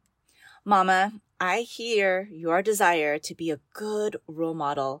Mama, I hear your desire to be a good role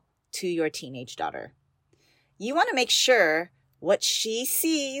model to your teenage daughter. You want to make sure what she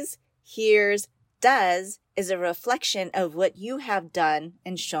sees, hears, does is a reflection of what you have done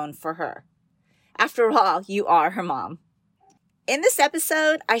and shown for her. After all, you are her mom. In this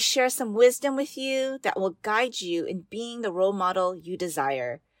episode, I share some wisdom with you that will guide you in being the role model you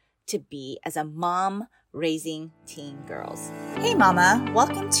desire to be as a mom raising teen girls. Hey mama,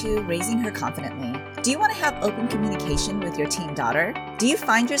 welcome to Raising Her Confidently. Do you want to have open communication with your teen daughter? Do you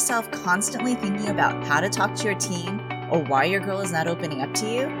find yourself constantly thinking about how to talk to your teen or why your girl is not opening up to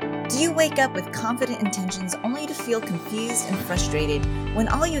you? Do you wake up with confident intentions only to feel confused and frustrated when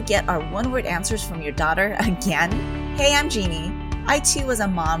all you get are one-word answers from your daughter again? Hey, I'm Jeannie. I too was a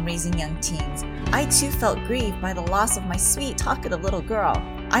mom raising young teens. I too felt grieved by the loss of my sweet, talkative little girl.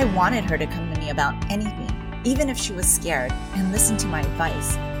 I wanted her to come to me about anything, even if she was scared, and listen to my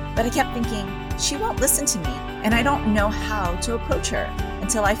advice. But I kept thinking, she won't listen to me, and I don't know how to approach her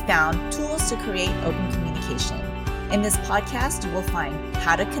until I found tools to create open communication. In this podcast, you will find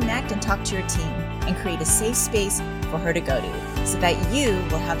how to connect and talk to your teen and create a safe space for her to go to so that you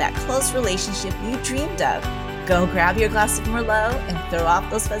will have that close relationship you dreamed of. Go grab your glass of Merlot and throw off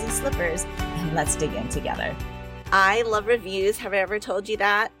those fuzzy slippers and let's dig in together. I love reviews. Have I ever told you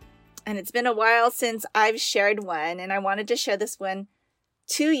that? And it's been a while since I've shared one, and I wanted to share this one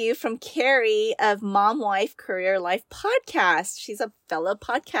to you from Carrie of Mom Wife Career Life Podcast. She's a fellow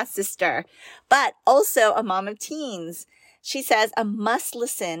podcast sister, but also a mom of teens. She says, a must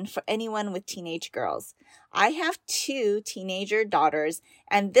listen for anyone with teenage girls. I have 2 teenager daughters,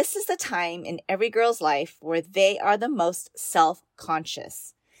 and this is the time in every girl's life where they are the most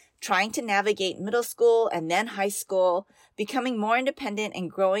self-conscious, trying to navigate middle school and then high school, becoming more independent and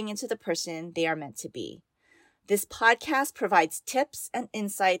growing into the person they are meant to be. This podcast provides tips and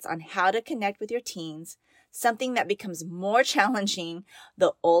insights on how to connect with your teens, something that becomes more challenging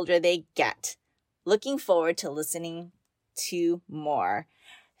the older they get. Looking forward to listening to more.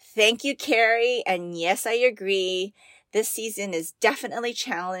 Thank you, Carrie. And yes, I agree. This season is definitely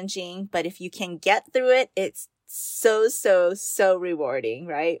challenging, but if you can get through it, it's so rewarding,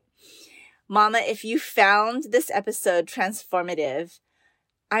 right? Mama, if you found this episode transformative,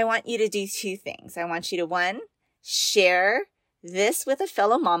 I want you to do 2 things. I want you to, 1, share this with a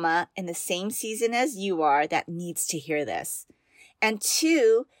fellow mama in the same season as you are that needs to hear this. And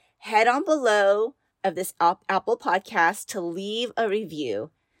 2, head on below of this Apple podcast to leave a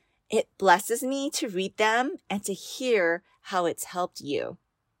review. It blesses me to read them and to hear how it's helped you.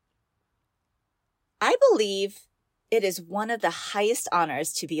 I believe it is one of the highest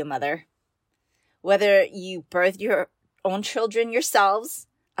honors to be a mother. Whether you birthed your own children yourselves,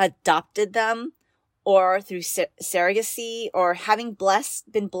 adopted them, or through surrogacy, or having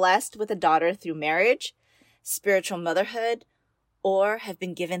been blessed with a daughter through marriage, spiritual motherhood, or have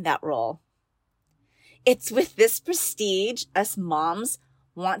been given that role. It's with this prestige us moms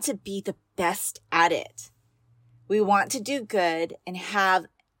want to be the best at it. We want to do good and have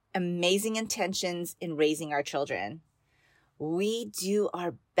amazing intentions in raising our children. We do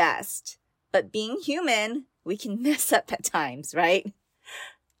our best, but being human, we can mess up at times, right?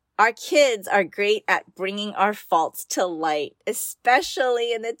 Our kids are great at bringing our faults to light,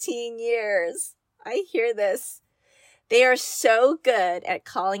 especially in the teen years. I hear this. They are so good at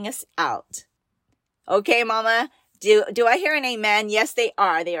calling us out. Okay, Mama, do I hear an amen? Yes, they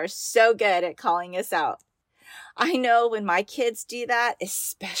are. They are so good at calling us out. I know when my kids do that,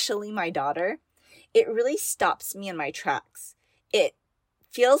 especially my daughter, it really stops me in my tracks. It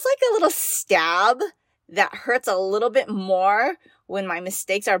feels like a little stab that hurts a little bit more when my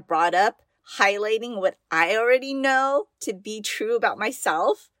mistakes are brought up, highlighting what I already know to be true about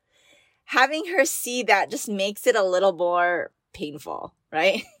myself. Having her see that just makes it a little more painful,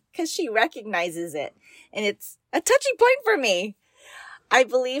 right? Because she recognizes it, and it's a touchy point for me. I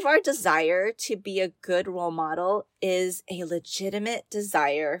believe our desire to be a good role model is a legitimate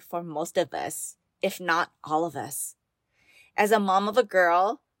desire for most of us, if not all of us. As a mom of a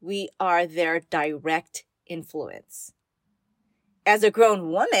girl, we are their direct influence. As a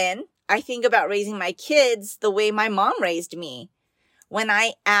grown woman, I think about raising my kids the way my mom raised me. When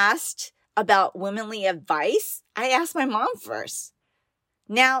I asked about womanly advice, I asked my mom first.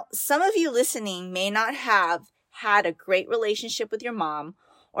 Now, some of you listening may not have had a great relationship with your mom,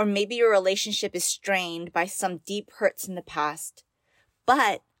 or maybe your relationship is strained by some deep hurts in the past.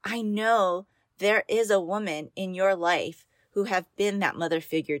 But I know there is a woman in your life who have been that mother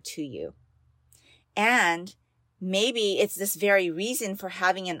figure to you. And Maybe it's this very reason for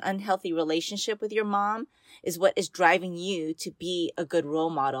having an unhealthy relationship with your mom is what is driving you to be a good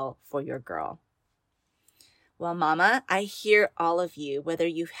role model for your girl. Well, mama, I hear all of you, whether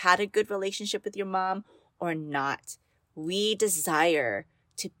you've had a good relationship with your mom or not. We desire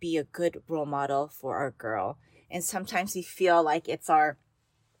to be a good role model for our girl. And sometimes we feel like it's our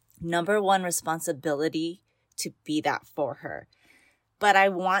number one responsibility to be that for her. But I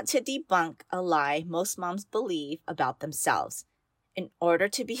want to debunk a lie most moms believe about themselves. In order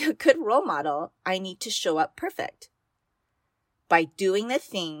to be a good role model, I need to show up perfect by doing the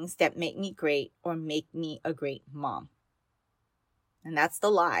things that make me great or make me a great mom. And that's the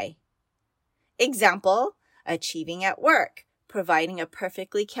lie. Example, achieving at work, providing a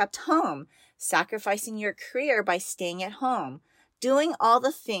perfectly kept home, sacrificing your career by staying at home, doing all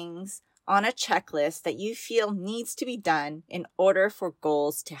the things on a checklist that you feel needs to be done in order for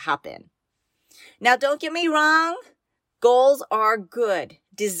goals to happen. Now, don't get me wrong. Goals are good.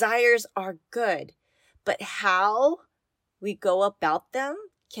 Desires are good. But how we go about them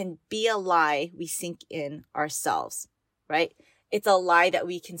can be a lie we sink in ourselves, right? It's a lie that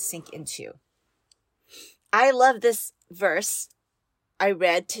we can sink into. I love this verse I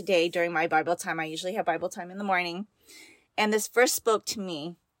read today during my Bible time. I usually have Bible time in the morning. And this verse spoke to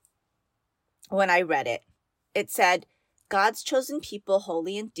me when I read it. It said, God's chosen people,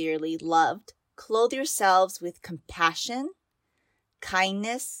 holy and dearly loved, clothe yourselves with compassion,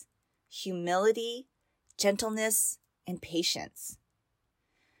 kindness, humility, gentleness, and patience.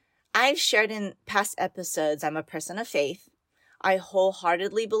 I've shared in past episodes, I'm a person of faith. I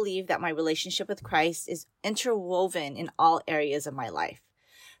wholeheartedly believe that my relationship with Christ is interwoven in all areas of my life.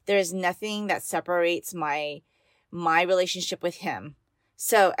 There is nothing that separates my relationship with Him.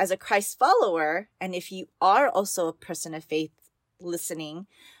 So as a Christ follower, and if you are also a person of faith listening,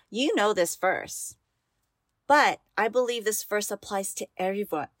 you know this verse. But I believe this verse applies to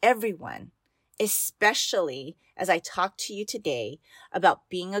everyone, especially as I talk to you today about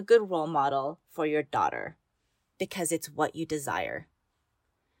being a good role model for your daughter, because it's what you desire.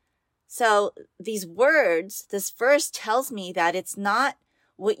 So these words, this verse tells me that it's not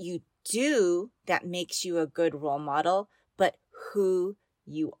what you do that makes you a good role model, but who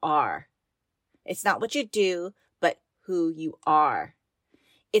you are. It's not what you do, but who you are.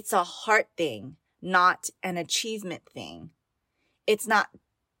 It's a heart thing, not an achievement thing. It's not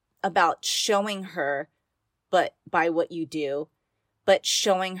about showing her but by what you do, but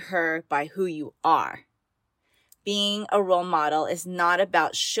showing her by who you are. Being a role model is not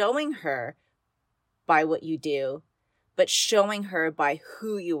about showing her by what you do, but showing her by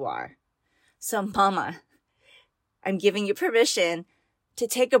who you are. So mama, I'm giving you permission to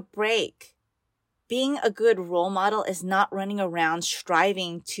take a break. Being a good role model is not running around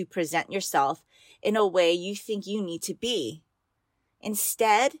striving to present yourself in a way you think you need to be.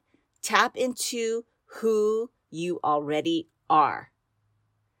 Instead, tap into who you already are.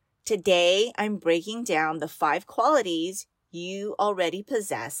 Today, I'm breaking down the 5 qualities you already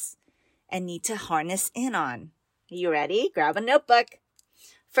possess and need to harness in on. Are you ready? Grab a notebook.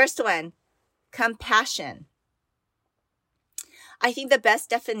 First one, compassion. I think the best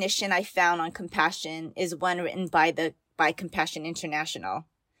definition I found on compassion is one written by Compassion International.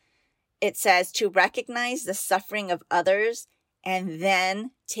 It says to recognize the suffering of others and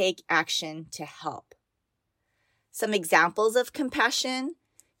then take action to help. Some examples of compassion: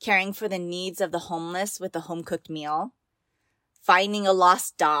 caring for the needs of the homeless with a home-cooked meal, finding a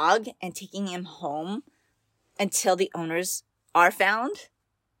lost dog and taking him home until the owners are found,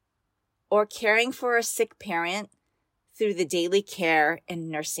 or caring for a sick parent through the daily care and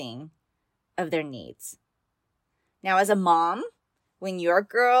nursing of their needs. Now, as a mom, when your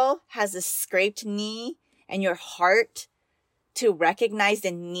girl has a scraped knee and your heart to recognize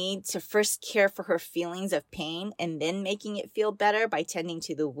the need to first care for her feelings of pain and then making it feel better by tending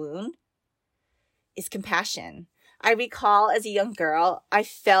to the wound is compassion. I recall as a young girl, I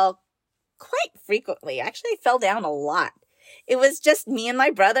fell quite frequently. Actually, I fell down a lot. It was just me and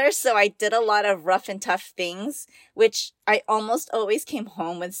my brother, so I did a lot of rough and tough things, which I almost always came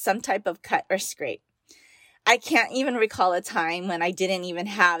home with some type of cut or scrape. I can't even recall a time when I didn't even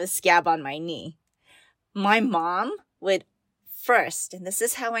have a scab on my knee. My mom would first, and this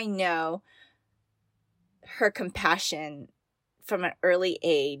is how I know her compassion from an early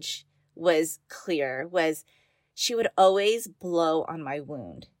age was clear, was she would always blow on my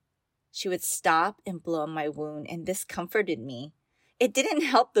wound. She would stop and blow on my wound, and this comforted me. It didn't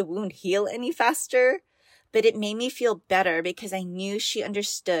help the wound heal any faster, but it made me feel better because I knew she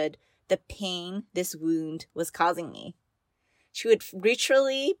understood the pain this wound was causing me. She would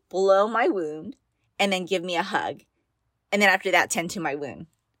literally blow my wound and then give me a hug. And then after that, tend to my wound.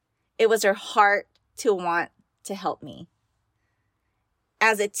 It was her heart to want to help me.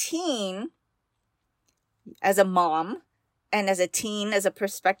 As a teen, as a mom, and as a teen, as a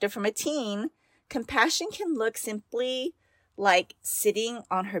perspective from a teen, compassion can look simply like sitting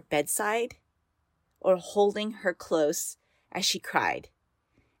on her bedside or holding her close as she cried,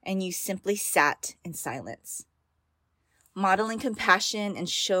 and you simply sat in silence. Modeling compassion and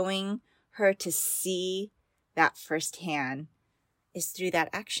showing her to see that firsthand is through that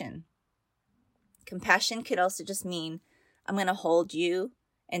action. Compassion could also just mean, I'm going to hold you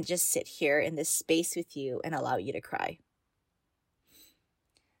and just sit here in this space with you and allow you to cry.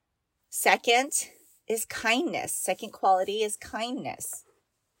 Second is kindness. Second quality is kindness.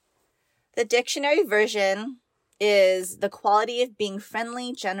 The dictionary version is the quality of being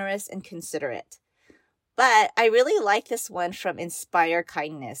friendly, generous, and considerate. But I really like this one from Inspire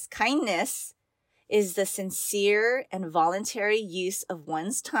Kindness. Kindness is the sincere and voluntary use of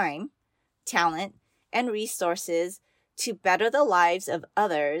one's time, talent, and resources to better the lives of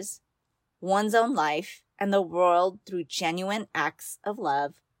others, one's own life, and the world through genuine acts of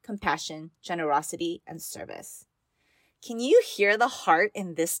love, compassion, generosity, and service. Can you hear the heart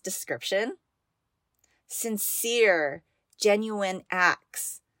in this description? Sincere, genuine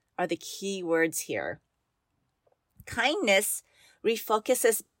acts are the key words here. Kindness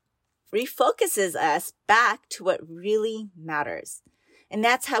refocuses us back to what really matters. And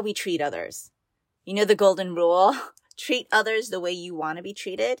that's how we treat others. You know the golden rule? Treat others the way you want to be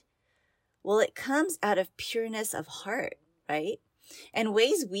treated. Well, it comes out of pureness of heart, right? And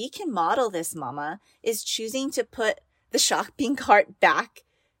ways we can model this, mama, is choosing to put the shopping cart back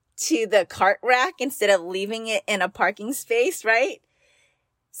to the cart rack instead of leaving it in a parking space, right?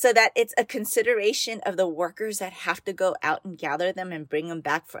 So that it's a consideration of the workers that have to go out and gather them and bring them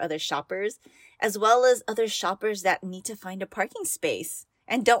back for other shoppers, as well as other shoppers that need to find a parking space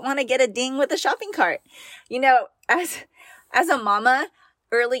and don't want to get a ding with a shopping cart. You know, as a mama,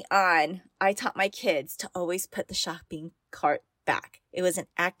 early on, I taught my kids to always put the shopping cart back. It was an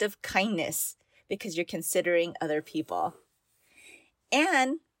act of kindness because you're considering other people.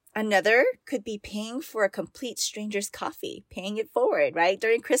 And another could be paying for a complete stranger's coffee, paying it forward, right?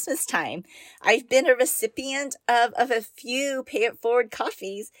 During Christmas time. I've been a recipient of a few pay it forward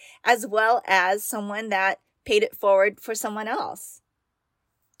coffees, as well as someone that paid it forward for someone else.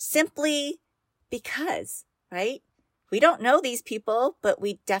 Simply because, right? We don't know these people, but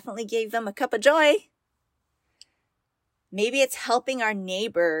we definitely gave them a cup of joy. Maybe it's helping our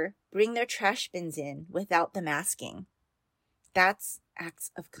neighbor bring their trash bins in without them asking. That's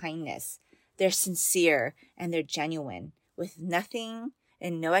acts of kindness. They're sincere and they're genuine, with nothing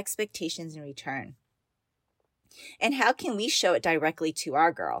and no expectations in return. And how can we show it directly to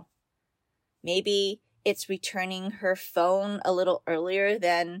our girl? Maybe it's returning her phone a little earlier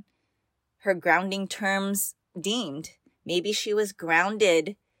than her grounding terms deemed. Maybe she was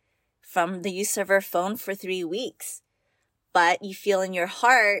grounded from the use of her phone for 3 weeks, but you feel in your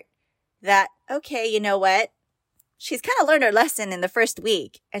heart that, okay, you know what? She's kind of learned her lesson in the first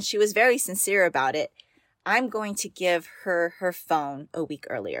week, and she was very sincere about it. I'm going to give her her phone a week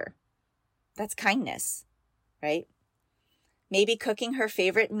earlier. That's kindness, right? Maybe cooking her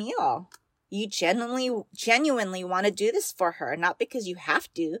favorite meal. You genuinely want to do this for her, not because you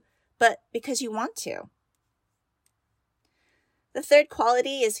have to, but because you want to. The third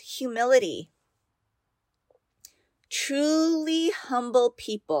quality is humility. Truly humble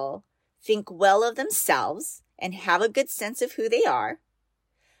people think well of themselves and have a good sense of who they are,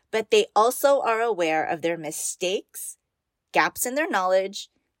 but they also are aware of their mistakes, gaps in their knowledge,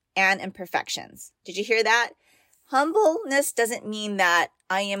 and imperfections. Did you hear that? Humbleness doesn't mean that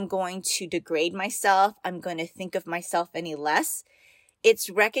I am going to degrade myself. I'm going to think of myself any less. It's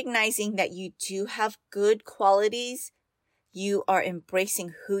recognizing that you do have good qualities. You are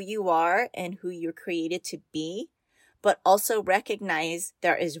embracing who you are and who you're created to be, but also recognize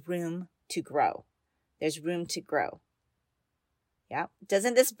there is room to grow. There's room to grow. Yeah.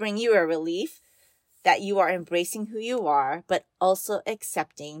 Doesn't this bring you a relief that you are embracing who you are, but also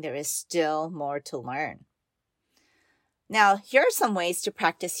accepting there is still more to learn? Now, here are some ways to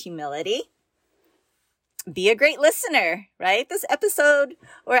practice humility. Be a great listener, right? This episode,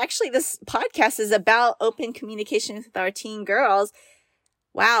 or actually this podcast, is about open communication with our teen girls.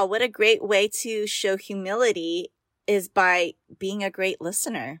 Wow, what a great way to show humility is by being a great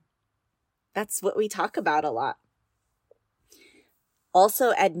listener. That's what we talk about a lot.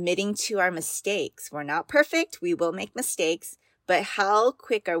 Also, admitting to our mistakes. We're not perfect. We will make mistakes. But how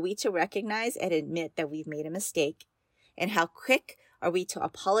quick are we to recognize and admit that we've made a mistake? And how quick are we to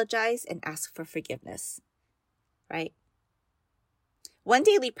apologize and ask for forgiveness, right? One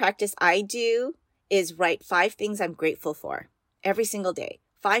daily practice I do is write 5 things I'm grateful for every single day.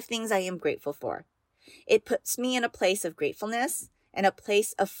 5 things I am grateful for. It puts me in a place of gratefulness and a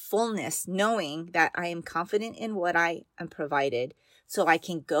place of fullness, knowing that I am confident in what I am provided, so I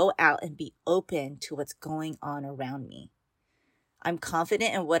can go out and be open to what's going on around me. I'm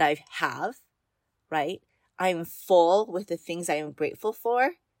confident in what I have, right? I'm full with the things I am grateful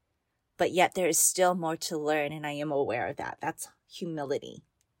for, but yet there is still more to learn, and I am aware of that. That's humility.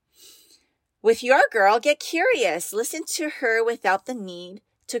 With your girl, get curious. Listen to her without the need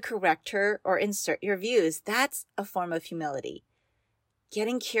to correct her or insert your views. That's a form of humility.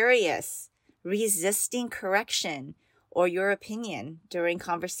 Getting curious, resisting correction or your opinion during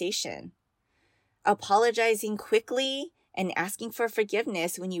conversation, apologizing quickly and asking for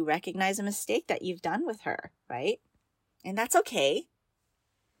forgiveness when you recognize a mistake that you've done with her, right? And that's okay.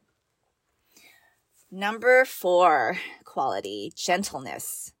 Number 4 quality,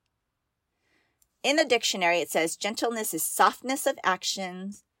 gentleness. In the dictionary, it says gentleness is softness of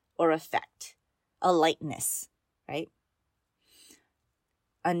actions or effect, a lightness, right?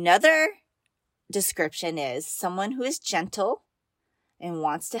 Another description is someone who is gentle and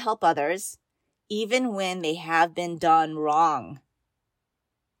wants to help others, even when they have been done wrong.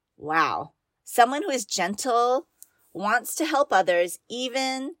 Wow. Someone who is gentle wants to help others,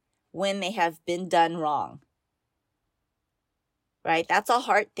 even when they have been done wrong. Right? That's a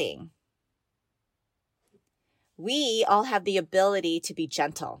heart thing. We all have the ability to be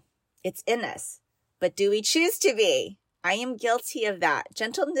gentle. It's in us. But do we choose to be? I am guilty of that.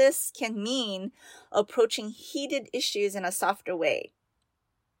 Gentleness can mean approaching heated issues in a softer way.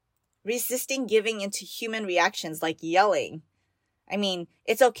 Resisting giving into human reactions like yelling. I mean,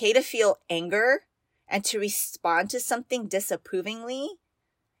 it's okay to feel anger and to respond to something disapprovingly.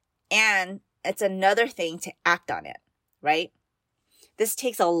 And it's another thing to act on it, right? This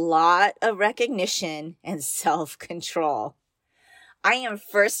takes a lot of recognition and self-control. I am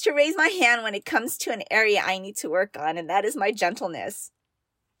first to raise my hand when it comes to an area I need to work on, and that is my gentleness.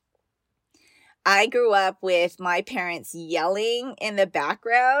 I grew up with my parents yelling in the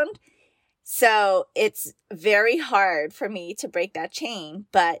background, so it's very hard for me to break that chain,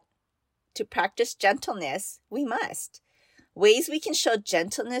 but to practice gentleness, we must. Ways we can show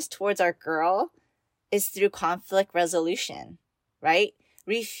gentleness towards our girl is through conflict resolution, right?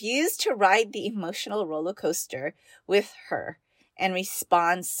 Refuse to ride the emotional roller coaster with her and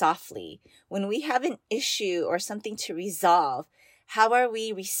respond softly. When we have an issue or something to resolve, how are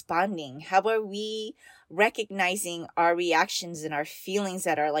we responding? How are we recognizing our reactions and our feelings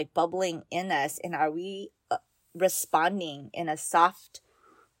that are like bubbling in us? And are we responding in a soft,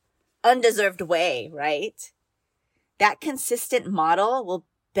 undeserved way, right? That consistent model will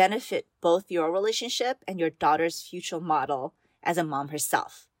benefit both your relationship and your daughter's future model as a mom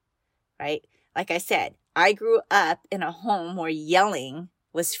herself, right? Like I said, I grew up in a home where yelling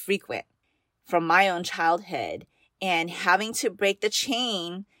was frequent from my own childhood, and having to break the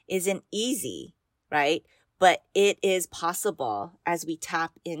chain isn't easy, right? But it is possible as we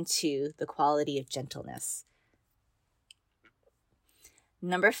tap into the quality of gentleness.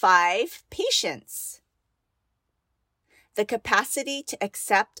 Number 5, patience. The capacity to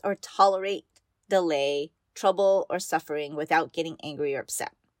accept or tolerate delay, trouble, or suffering without getting angry or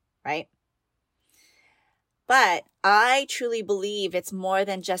upset, right? But I truly believe it's more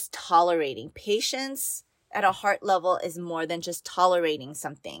than just tolerating. Patience at a heart level is more than just tolerating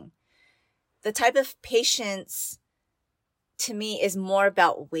something. The type of patience to me is more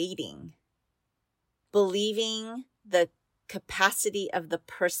about waiting, believing the capacity of the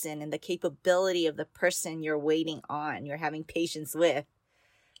person and the capability of the person you're waiting on, you're having patience with.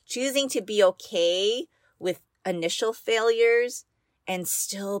 Choosing to be okay with initial failures and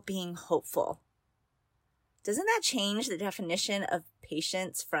still being hopeful. Doesn't that change the definition of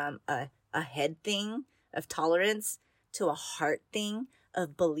patience from a head thing of tolerance to a heart thing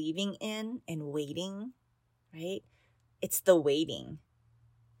of believing in and waiting, right? It's the waiting.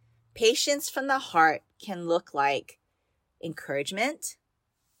 Patience from the heart can look like encouragement,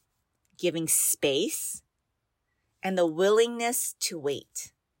 giving space, and the willingness to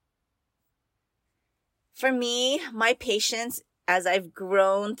wait. For me, my patience as I've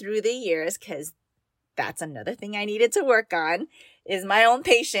grown through the years, because that's another thing I needed to work on, is my own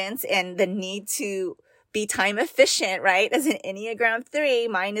patience and the need to be time efficient, right? As an Enneagram 3,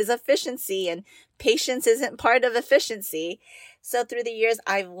 mine is efficiency, and patience isn't part of efficiency. So through the years,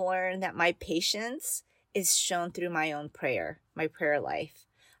 I've learned that my patience is shown through my own prayer, my prayer life.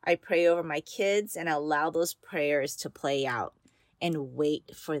 I pray over my kids and allow those prayers to play out. and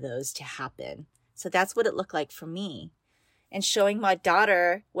wait for those to happen. So that's what it looked like for me. And showing my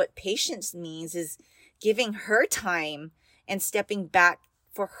daughter what patience means is giving her time and stepping back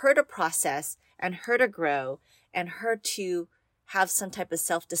for her to process and her to grow and her to have some type of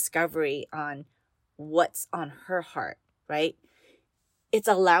self-discovery on what's on her heart, right? It's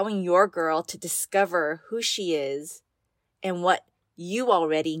allowing your girl to discover who she is and what you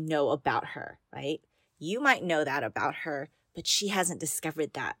already know about her, right? You might know that about her, but she hasn't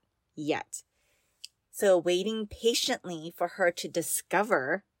discovered that yet. So waiting patiently for her to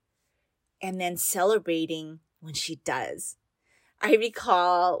discover and then celebrating when she does. I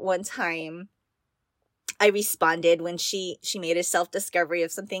recall one time I responded when she made a self-discovery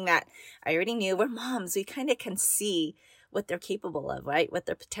of something that I already knew. We're moms. We kind of can see what they're capable of, right? What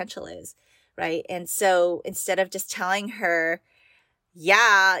their potential is, right? And so instead of just telling her,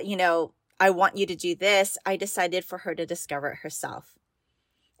 yeah, I want you to do this, I decided for her to discover it herself.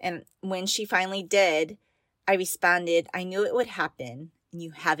 And when she finally did, I responded, I knew it would happen and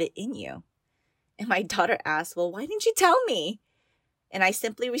you have it in you. And my daughter asked, well, why didn't you tell me? And I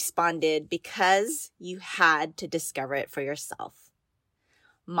simply responded, because you had to discover it for yourself.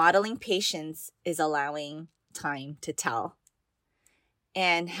 Modeling patience is allowing time to tell.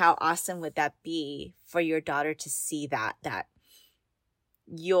 And how awesome would that be for your daughter to see that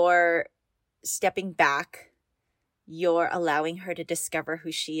you're stepping back, you're allowing her to discover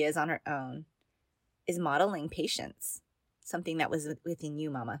who she is on her own, is modeling patience, something that was within you,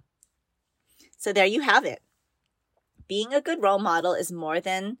 mama. So there you have it. Being a good role model is more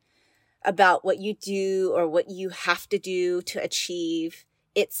than about what you do or what you have to do to achieve.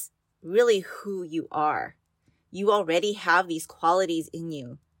 It's really who you are. You already have these qualities in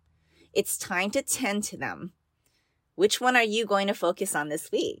you. It's time to tend to them. Which one are you going to focus on this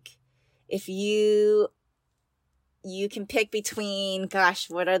week? If you can pick between,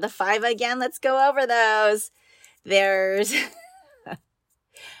 what are the 5 again? Let's go over those. There's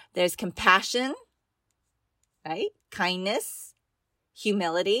compassion, right? Kindness,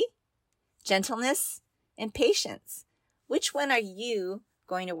 humility, gentleness, and patience. Which one are you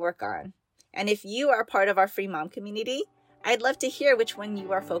going to work on? And if you are part of our free mom community, I'd love to hear which one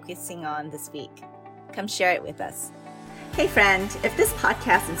you are focusing on this week. Come share it with us. Hey friend, if this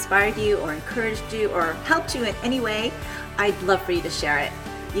podcast inspired you or encouraged you or helped you in any way, I'd love for you to share it.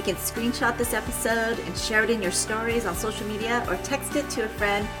 You can screenshot this episode and share it in your stories on social media or text it to a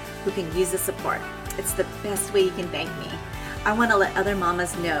friend who can use the support. It's the best way you can thank me. I want to let other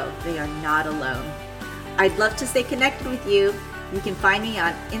mamas know they are not alone. I'd love to stay connected with you. You can find me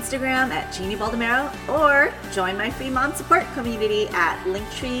on Instagram at Jeannie Baldamero or join my free mom support community at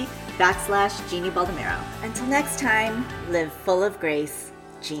Linktree/Jeannie Baldamero. Until next time, live full of grace,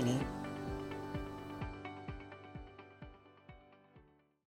 Jeannie.